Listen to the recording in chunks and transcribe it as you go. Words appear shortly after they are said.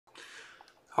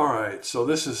Alright, so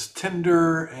this is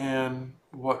Tinder and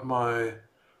what my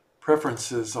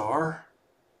preferences are.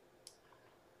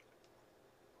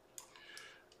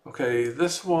 Okay,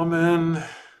 this woman,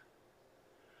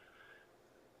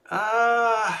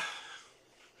 let's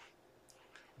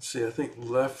see, I think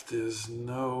left is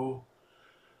no.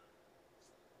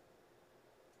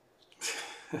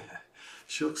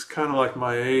 She looks kind of like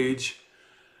my age.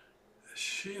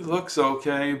 She looks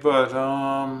okay, but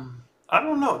I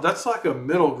don't know. That's like a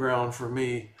middle ground for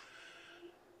me.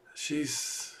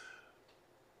 She's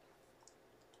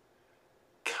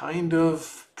kind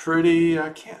of pretty. I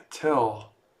can't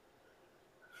tell.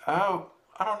 I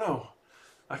I don't know.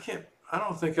 I can't. I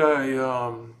don't think I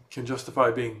can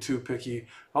justify being too picky.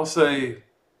 I'll say.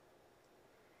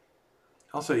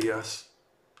 I'll say yes.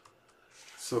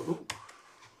 So,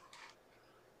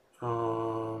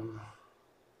 um,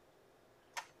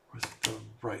 where's the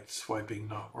right swiping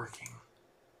not working?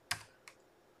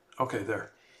 Okay,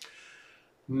 there.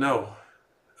 No,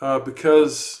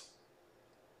 because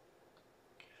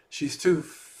she's too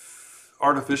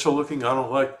artificial looking. I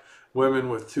don't like women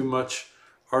with too much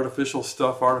artificial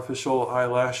stuff, artificial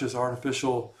eyelashes,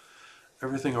 artificial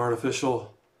everything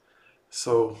artificial.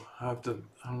 So I'm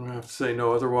gonna have to say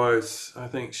no. Otherwise, I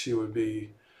think she would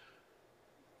be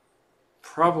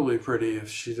probably pretty if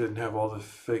she didn't have all the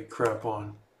fake crap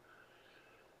on.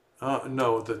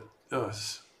 No, the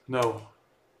no,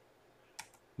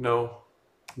 no,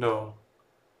 no,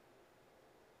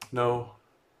 no.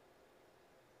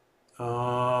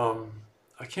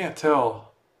 I can't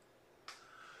tell.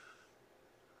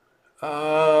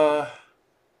 Uh,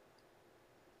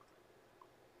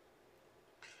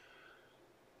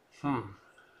 hmm.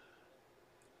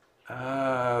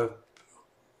 Uh,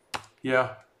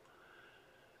 yeah.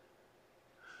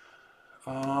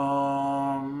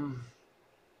 Um,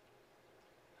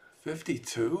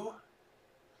 52?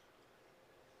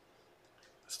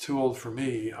 It's too old for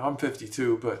me. I'm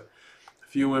 52, but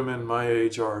few women my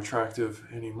age are attractive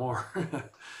anymore.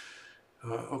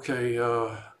 Okay,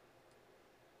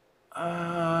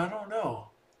 I don't know.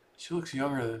 She looks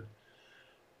younger than.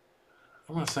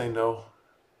 I'm gonna say no.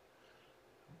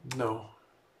 No.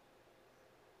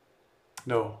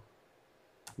 No.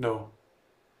 No.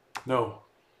 No.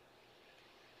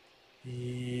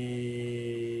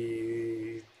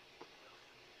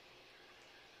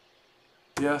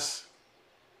 Yes.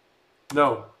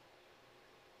 No.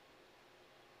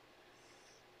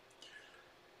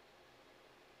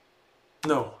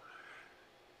 No.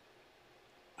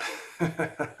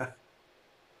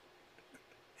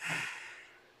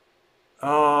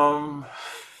 um.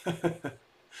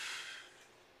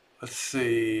 Let's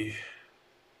see.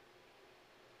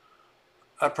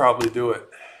 I'd probably do it.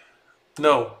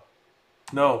 No.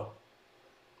 No.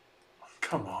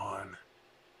 Come on.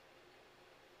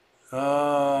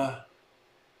 Uh.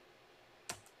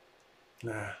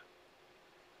 Nah.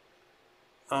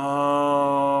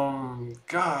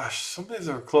 Gosh, some of these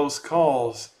are close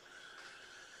calls.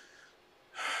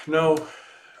 No,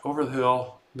 over the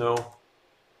hill. No,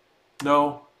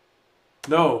 no,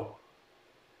 no,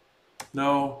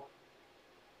 no,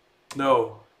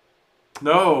 no,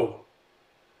 no,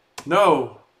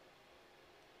 no.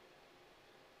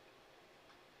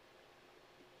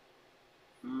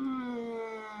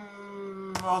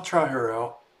 I'll try her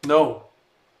out. No,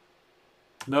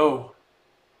 no,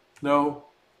 no,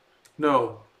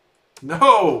 no,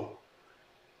 no,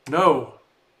 no,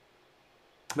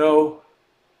 no,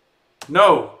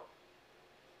 no.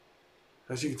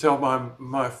 As you can tell,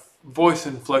 my voice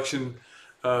inflection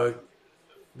uh,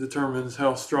 determines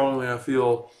how strongly I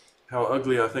feel, how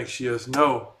ugly I think she is.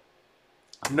 No,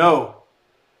 no,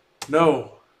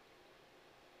 no,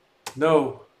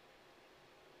 no.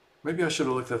 Maybe I should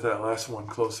have looked at that last one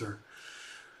closer.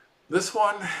 This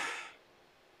one,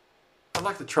 I'd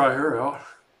like to try her out.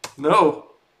 No.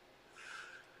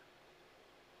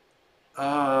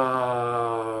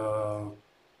 Uh,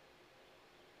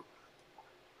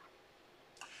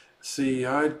 See,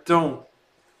 I don't.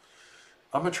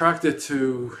 I'm attracted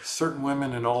to certain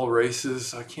women in all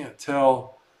races. I can't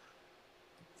tell,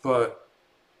 but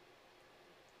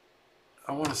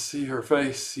I want to see her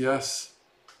face. Yes.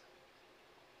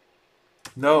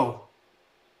 No.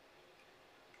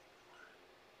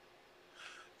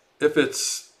 If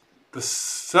it's the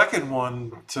second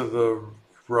one to the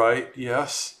right,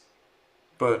 yes.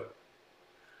 But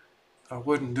I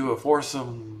wouldn't do a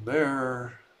foursome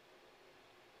there.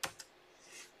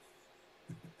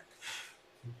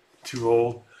 Too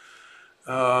old.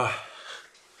 Uh,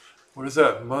 what is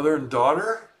that? Mother and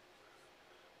daughter?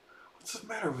 What's the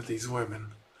matter with these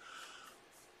women?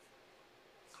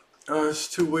 It's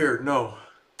too weird. No.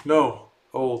 No.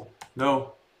 Old.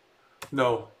 No.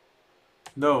 No.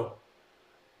 No.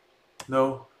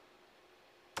 No.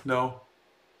 No.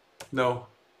 No.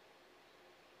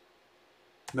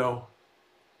 No.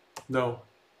 No.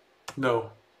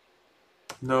 No.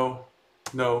 No.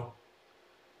 No.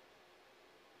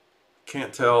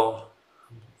 Can't tell.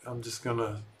 I'm just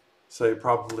gonna say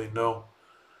probably no.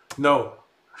 No.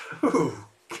 Ooh,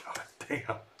 God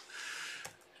damn.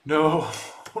 No.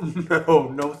 No.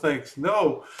 No thanks.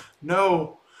 No.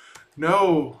 No.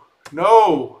 No.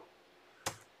 No.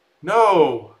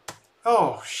 No.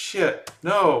 Oh shit.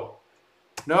 No.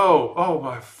 No. Oh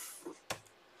my.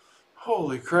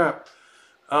 Holy crap.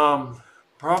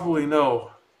 Probably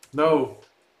no. No.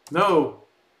 No.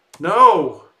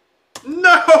 No.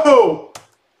 No.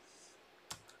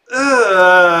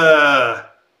 Ugh.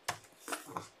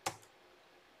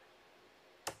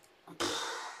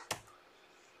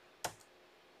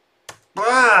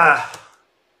 Ah.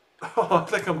 Oh, I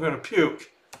think I'm gonna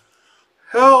puke.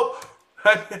 Help.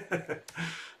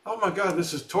 Oh my God,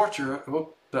 this is torture.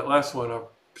 Oh, that last one, I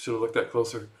should have looked at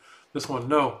closer. This one,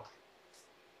 no.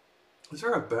 Is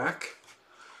there a back?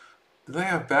 Do they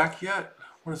have back yet?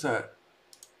 What is that?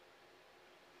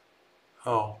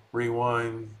 Oh,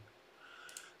 rewind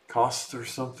cost or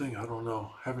something? I don't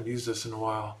know. Haven't used this in a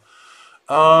while.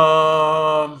 The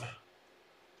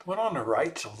one on the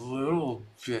right's a little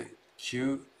bit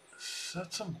cute. Is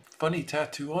that some funny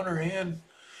tattoo on her hand?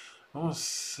 I want to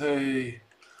say,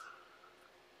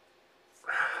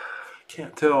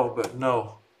 can't tell, but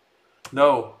no.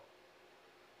 No.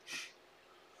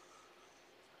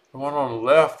 The one on the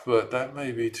left, but that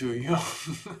may be too young.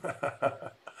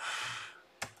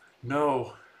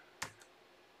 No.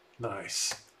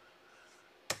 Nice.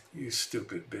 You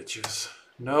stupid bitches.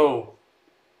 No.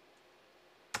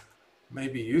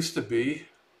 Maybe used to be.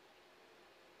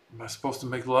 Am I supposed to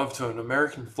make love to an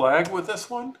American flag with this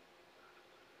one?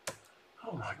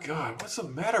 Oh my God, what's the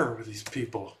matter with these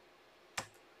people?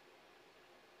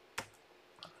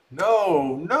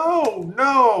 No, no,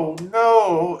 no,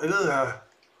 no. Ugh.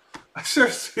 I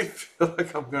seriously feel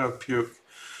like I'm gonna puke.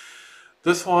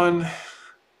 This one,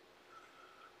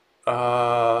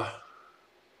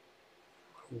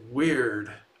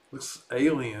 weird. Looks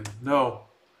alien. No.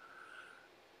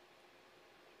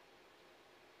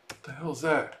 What the hell's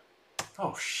that?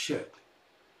 Oh shit.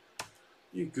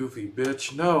 You goofy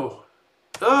bitch. No.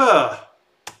 Ugh.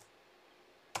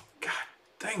 God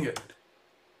dang it.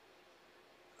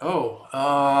 Oh,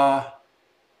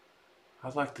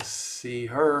 I'd like to see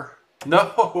her.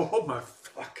 No. Oh my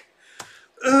fuck.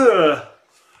 Ugh.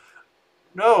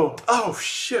 No. Oh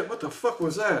shit. What the fuck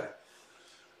was that?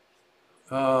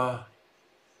 Uh.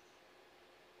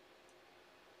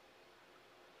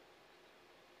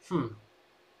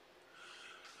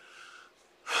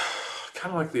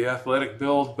 Kind of like the athletic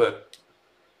build, but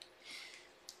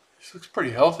she looks pretty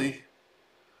healthy.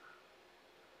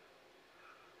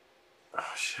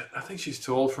 Oh shit. I think she's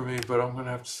too old for me, but I'm gonna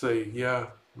have to say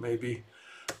yeah, maybe.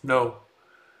 No.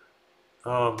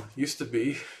 Used to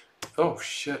be. Oh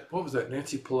shit. What was that?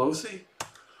 Nancy Pelosi?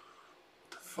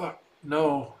 What the fuck?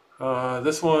 No.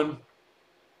 This one.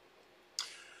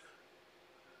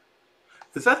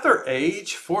 Is that their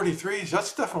age? 43?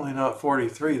 That's definitely not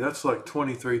 43. That's like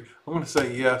 23. I'm going to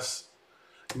say yes.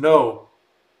 No.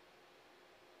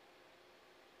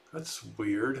 That's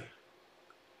weird.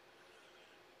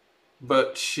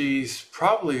 But she's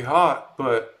probably hot,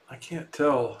 but I can't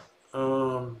tell.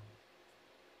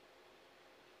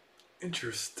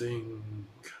 Interesting.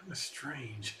 Kind of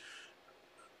strange.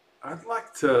 I'd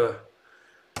like to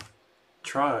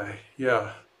try.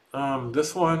 Yeah.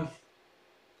 This one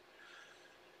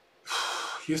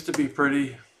used to be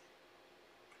pretty.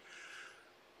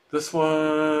 This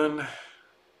one,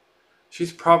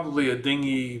 she's probably a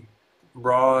dingy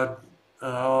broad.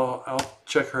 I'll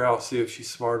check her out, see if she's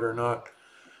smart or not.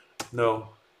 No.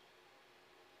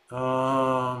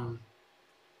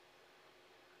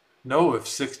 No, if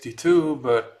 62,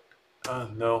 but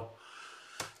no.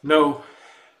 No.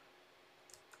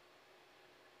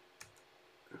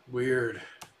 Weird.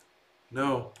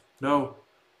 No. No.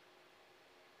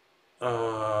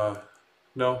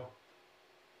 No.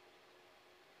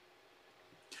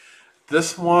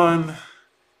 This one,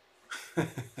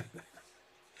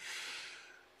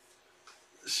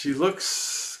 she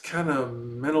looks kind of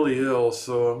mentally ill,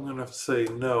 so I'm going to have to say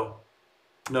no.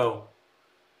 No.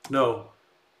 No.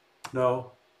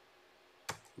 No.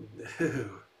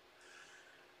 Ew.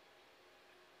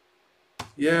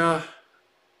 Yeah.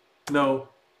 No.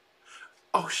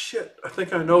 Oh shit, I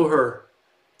think I know her.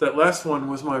 That last one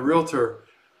was my realtor,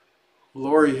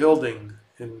 Lori Hilding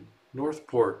in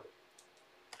Northport.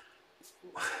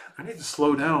 I need to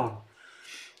slow down.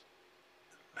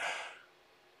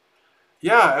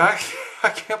 Yeah, I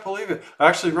can't believe it. I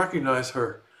actually recognize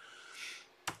her.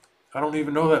 I don't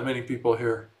even know that many people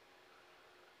here.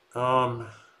 No.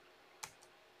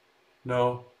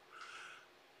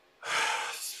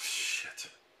 Shit.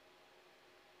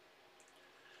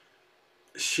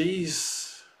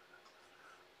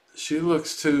 She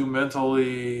looks too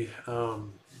mentally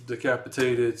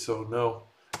decapitated, so no.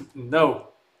 No.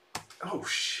 Oh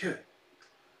shit.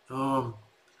 Um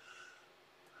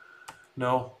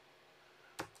no.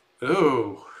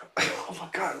 Oh. Oh my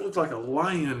god, it looks like a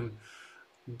lion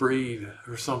breed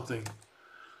or something.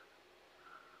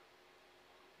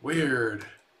 Weird.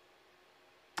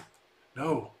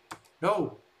 No.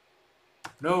 No.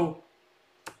 No.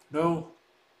 No.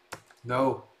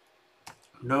 No.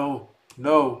 No.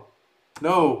 No.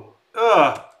 No.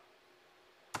 Ugh.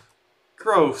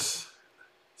 Gross.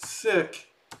 Sick.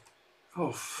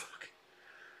 Oh fuck.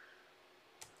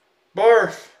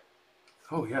 Barf.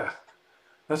 Oh yeah.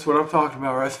 That's what I'm talking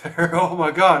about right there. Oh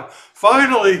my god.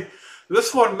 Finally,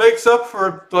 this one makes up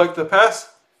for like the past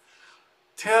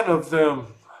 10 of them.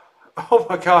 Oh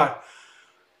my god.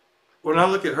 When I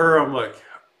look at her, I'm like,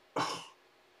 oh,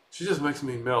 she just makes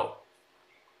me melt.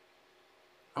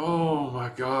 Oh my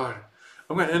god.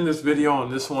 I'm going to end this video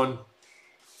on this one.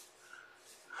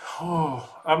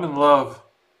 Oh, I'm in love.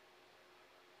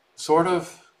 Sort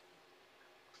of.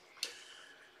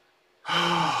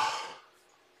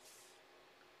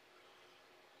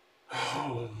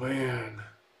 Oh man.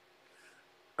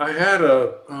 I had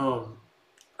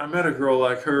I met a girl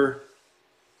like her.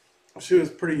 She was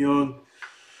pretty young.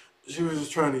 She was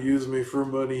just trying to use me for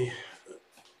money.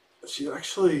 She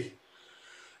actually,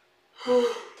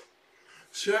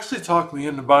 she actually talked me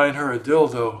into buying her a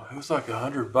dildo. It was like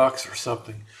 $100 or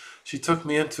something. She took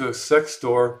me into a sex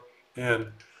store,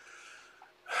 and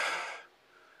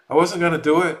I wasn't gonna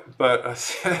do it, but I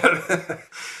said,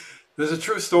 "There's a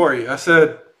true story." I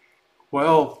said,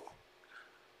 "Well,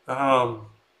 um,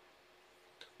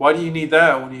 why do you need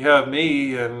that when you have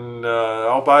me? And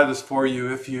I'll buy this for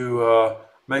you if you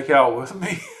make out with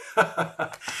me."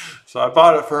 So I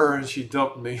bought it for her, and she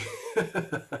dumped me.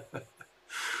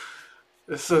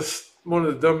 It's just one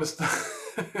of the dumbest.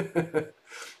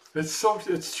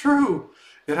 It's true.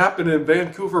 It happened in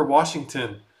Vancouver,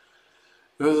 Washington.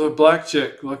 It was a black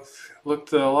chick.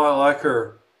 Looked a lot like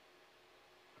her.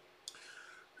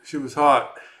 She was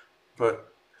hot,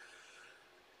 but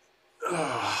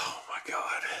oh my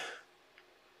god.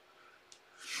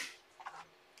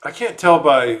 I can't tell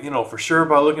by, for sure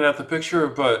by looking at the picture,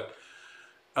 but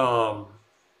um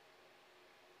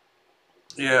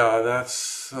yeah,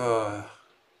 that's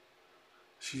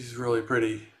she's really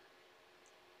pretty.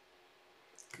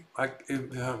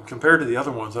 Compared to the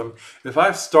other ones, if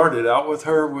I started out with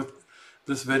her with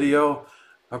this video,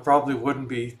 I probably wouldn't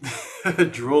be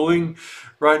drooling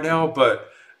right now,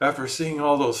 but after seeing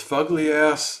all those fugly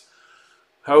ass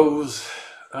hoes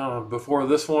before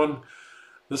this one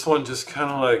just kind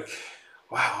of like,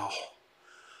 wow.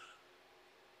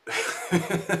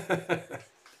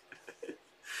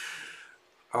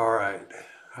 All right.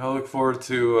 I look forward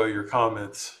to your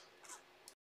comments.